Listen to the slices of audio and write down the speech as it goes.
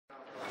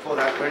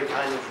very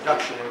kind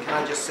introduction, and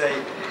can I just say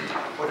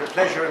what a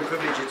pleasure and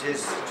privilege it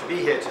is to be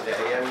here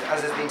today. And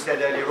as has been said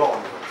earlier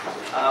on,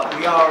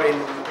 we are in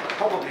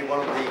probably one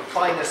of the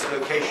finest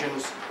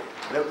locations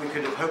that we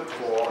could have hoped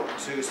for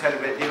to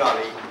celebrate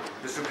Diwali,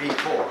 the Supreme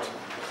Court.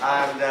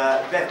 And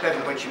Beth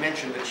Bevan, when she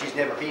mentioned that she's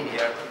never been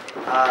here,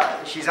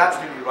 she's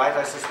absolutely right.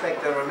 I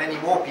suspect there are many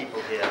more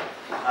people here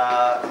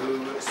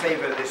who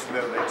savour this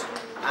moment.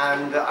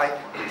 And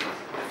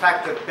the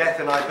fact that Beth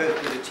and I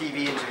both did a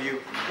TV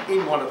interview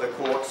in one of the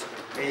courts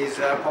is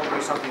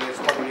probably something that's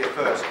probably a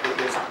first,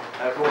 because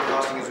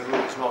broadcasting as a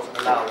rule is not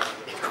allowed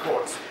in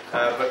courts.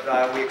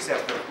 But we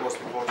accept that, of course,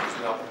 the court is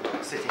not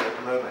sitting at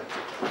the moment.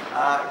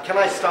 Can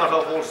I start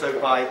off also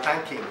by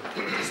thanking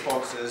the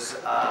sponsors,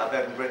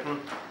 Bevan Britain,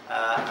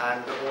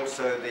 and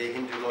also the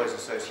Hindu Lawyers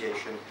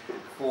Association,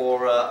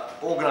 for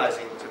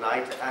organising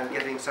tonight and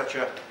getting such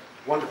a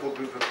wonderful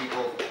group of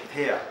people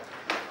here.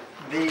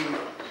 The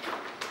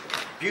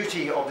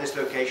beauty of this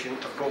location,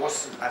 of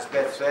course, as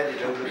Beth said,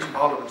 it overlooks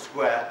Parliament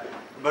Square,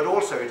 but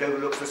also it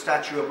overlooks the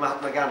statue of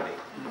Mahatma Gandhi,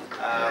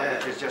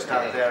 which is just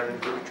out there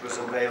and which was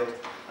unveiled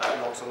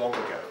not so long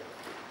ago.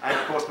 And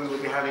of course we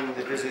will be having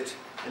the visit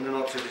in the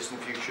not so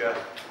distant future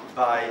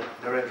by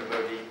Narendra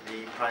Modi,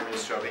 the Prime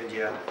Minister of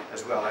India,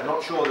 as well. I'm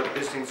not sure that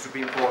visiting the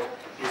Supreme Court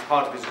is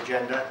part of his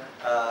agenda,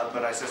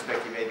 but I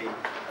suspect he may be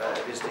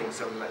visiting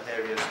some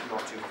areas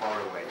not too far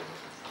away.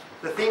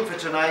 The theme for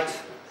tonight,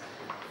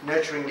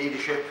 nurturing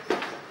leadership,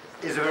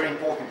 is a very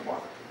important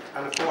one,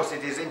 and of course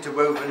it is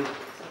interwoven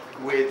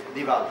with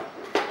Diwali.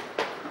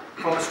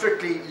 From a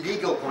strictly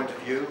legal point of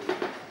view,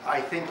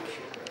 I think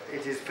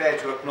it is fair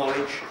to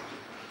acknowledge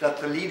that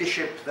the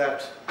leadership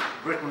that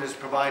Britain has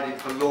provided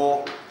for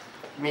law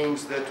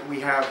means that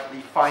we have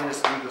the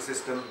finest legal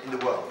system in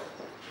the world.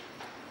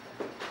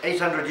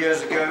 800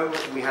 years ago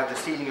we had the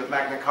sealing of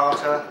Magna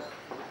Carta,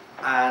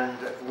 and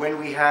when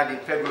we had in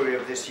February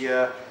of this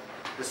year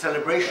the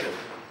celebration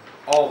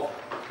of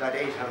that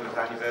 800th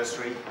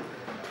anniversary,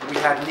 we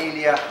had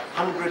nearly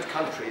 100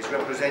 countries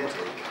represented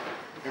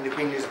in the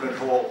Queen Elizabeth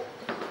Hall,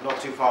 not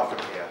too far from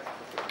here.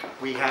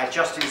 We had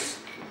justice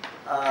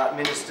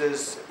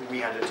ministers, we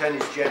had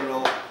attorneys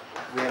general,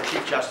 we had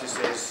chief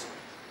justices,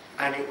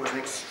 and it was an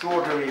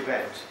extraordinary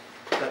event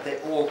that they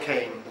all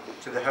came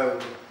to the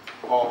home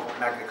of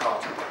Magna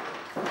Carta.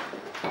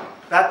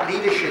 That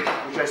leadership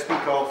which I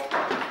speak of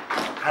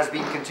has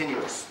been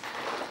continuous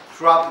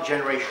throughout the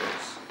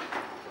generations.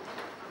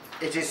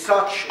 It is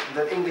such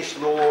that English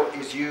law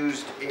is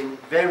used in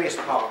various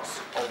parts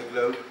of the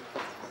globe,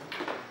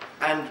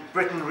 and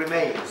Britain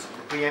remains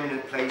the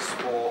preeminent place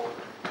for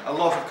a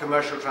lot of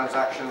commercial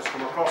transactions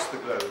from across the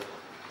globe.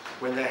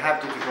 When they have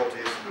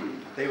difficulties,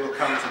 they will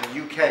come to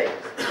the UK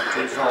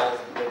to resolve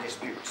their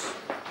disputes.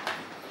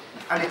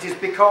 And it is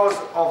because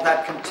of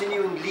that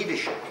continuing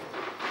leadership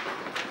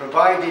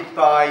provided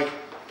by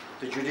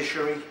the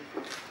judiciary,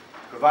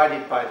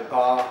 provided by the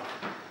bar,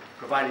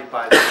 provided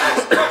by the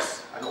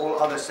justice, and all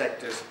other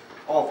sectors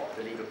of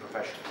the legal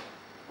profession.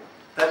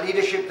 That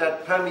leadership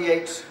that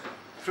permeates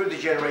through the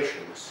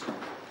generations,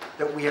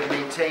 that we have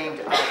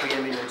maintained our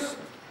preeminence,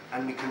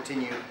 and we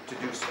continue to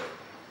do so.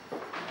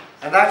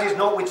 And that is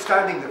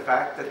notwithstanding the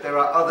fact that there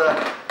are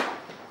other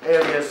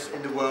areas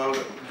in the world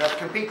that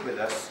compete with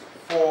us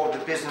for the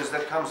business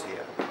that comes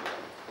here.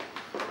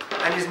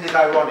 And isn't it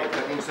ironic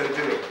that in so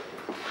doing,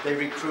 they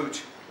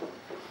recruit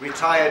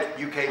retired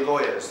UK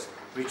lawyers,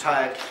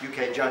 retired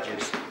UK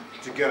judges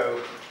to go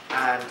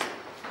and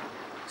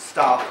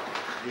staff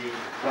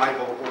the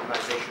rival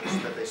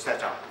organisations that they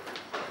set up.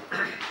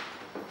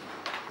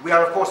 We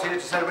are of course here to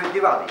celebrate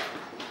Diwali.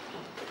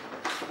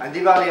 And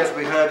Diwali, as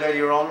we heard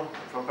earlier on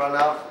from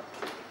Pranav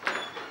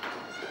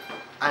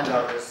and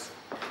others,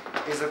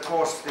 is of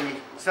course the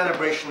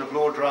celebration of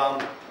Lord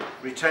Ram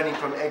returning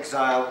from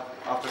exile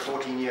after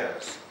 14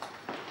 years.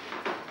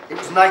 It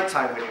was night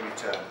time when he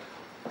returned.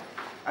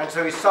 And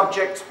so his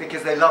subjects,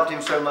 because they loved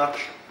him so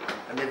much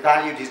and they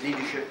valued his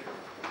leadership,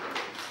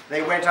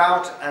 they went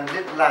out and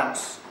lit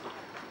lamps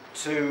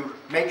to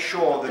make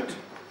sure that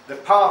the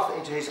path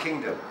into his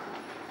kingdom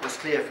was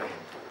clear for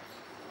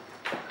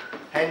him.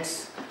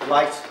 Hence,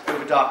 light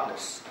over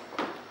darkness,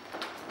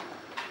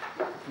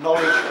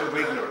 knowledge over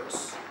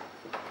ignorance,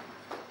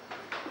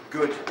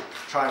 good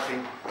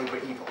triumphing over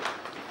evil.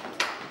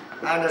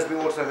 And as we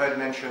also heard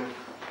mentioned,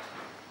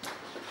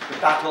 the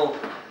battle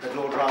that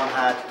Lord Ram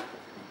had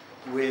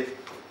with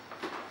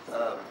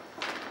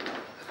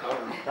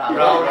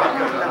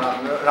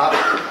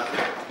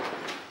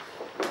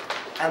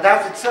and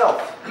that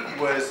itself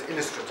was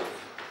illustrative,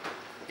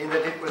 in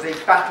that it was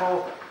a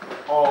battle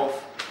of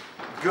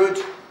good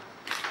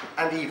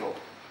and evil,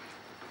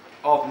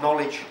 of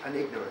knowledge and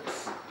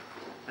ignorance.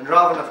 And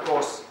Ravan, of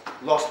course,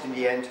 lost in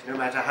the end, no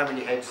matter how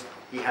many heads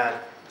he had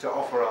to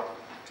offer up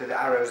to the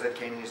arrows that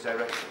came in his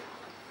direction.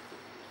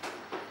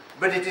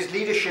 But it is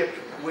leadership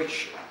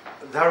which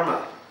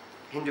Dharma,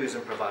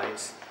 Hinduism,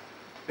 provides,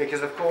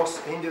 because of course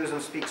Hinduism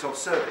speaks of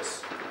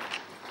service.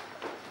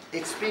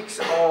 It speaks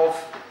of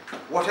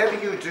whatever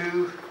you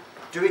do,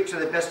 do it to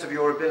the best of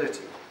your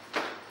ability.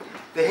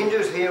 The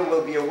Hindus here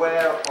will be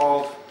aware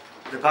of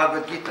the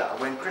Bhagavad Gita,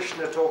 when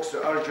Krishna talks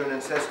to Arjuna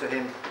and says to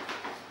him,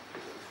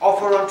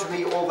 "Offer unto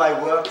me all thy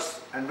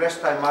works, and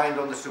rest thy mind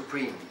on the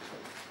Supreme.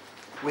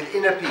 With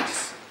inner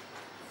peace,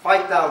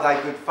 fight thou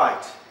thy good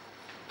fight,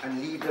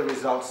 and leave the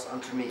results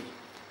unto me."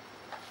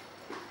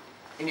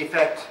 In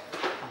effect,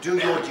 do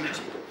your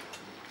duty,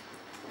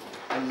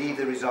 and leave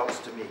the results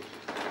to me.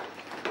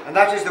 And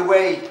that is the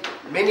way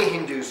many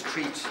Hindus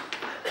treat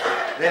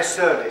their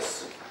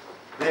service,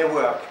 their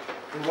work,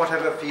 in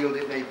whatever field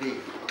it may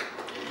be.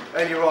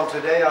 Earlier on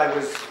today, I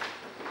was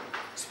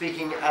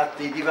speaking at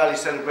the Diwali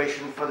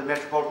celebration for the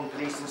Metropolitan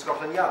Police in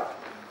Scotland Yard,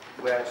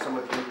 where some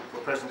of you were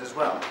present as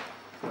well.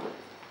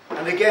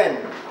 And again,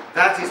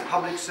 that is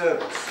public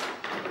service.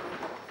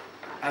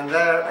 And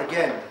there,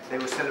 again, they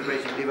were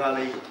celebrating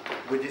Diwali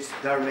with its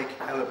dharmic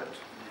element.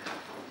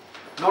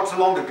 Not so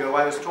long ago,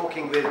 I was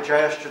talking with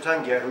Jayesh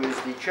Chaitanya, who is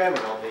the chairman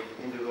of the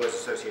Hindu Lawyers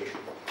Association,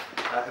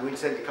 who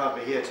incidentally can't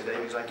be here today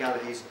because I gather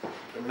he's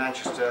in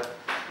Manchester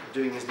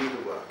doing his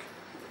legal work.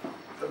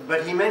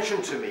 But he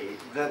mentioned to me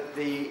that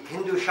the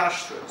Hindu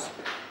Shastras,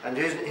 and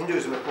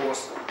Hinduism, of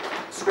course,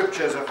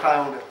 scriptures are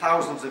found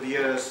thousands of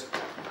years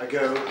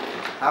ago,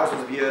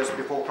 thousands of years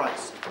before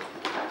Christ.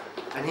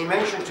 And he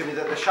mentioned to me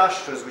that the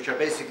Shastras, which are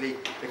basically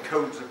the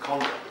codes of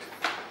conduct,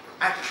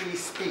 actually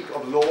speak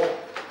of law.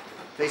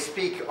 They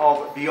speak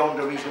of beyond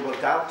a reasonable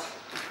doubt.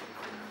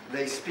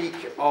 They speak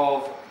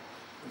of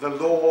the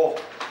law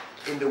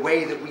in the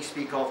way that we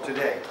speak of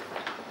today.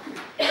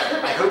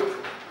 I hope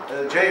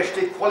Jayesh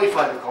did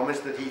qualify the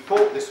comments that he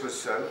thought this was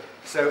so.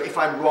 So if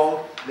I'm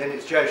wrong, then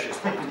it's Jayesh's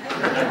fault.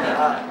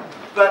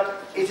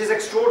 But it is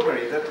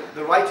extraordinary that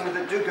the writings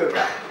that do go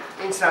back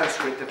in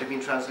Sanskrit that have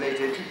been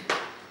translated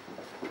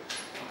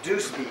do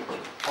speak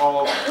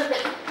of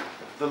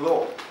the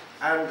law.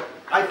 And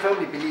I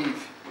firmly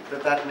believe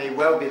that that may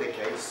well be the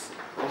case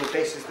on the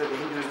basis that the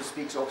Hinduism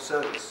speaks of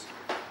service.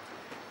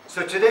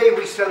 So today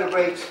we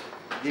celebrate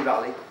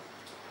Diwali,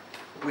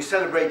 we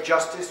celebrate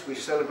justice, we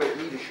celebrate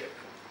leadership.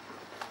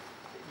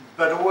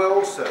 But we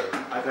also,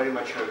 I very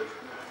much hope,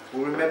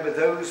 will remember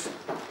those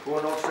who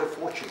are not so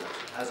fortunate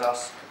as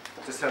us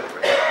to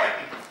celebrate.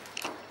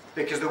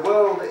 Because the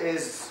world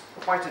is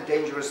quite a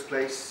dangerous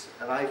place,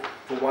 and I,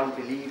 for one,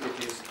 believe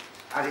it is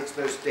at its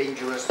most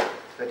dangerous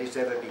that it's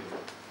ever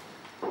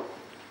been.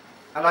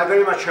 And I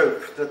very much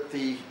hope that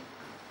the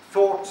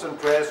thoughts and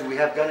prayers, and we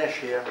have Ganesh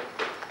here,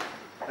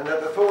 and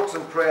that the thoughts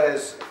and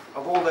prayers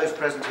of all those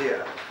present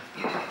here,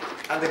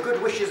 and the good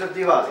wishes of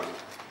Diwali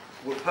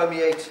will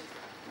permeate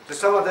to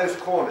some of those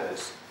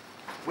corners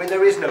where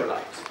there is no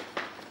light,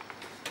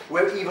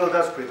 where evil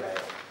does prevail.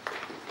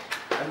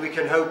 And we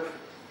can hope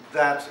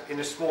that in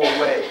a small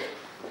way,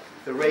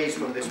 the rays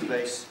from this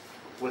place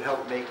will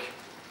help make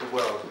the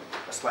world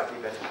a slightly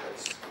better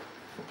place.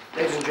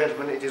 Ladies and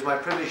gentlemen, it is my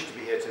privilege to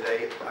be here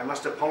today. I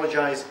must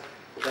apologize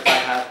that I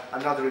have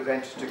another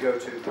event to go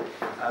to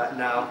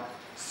now.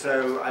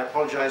 So I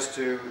apologize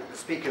to the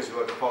speakers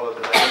who are to follow,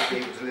 that I won't be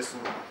able to listen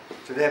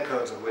to their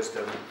pearls of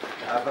wisdom.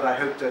 But I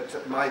hope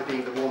that my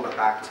being the warm-up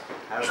act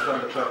has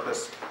done the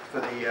purpose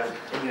for the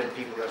Indian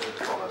people that are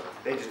to follow.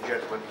 Ladies and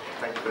gentlemen,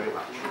 thank you very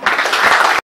much.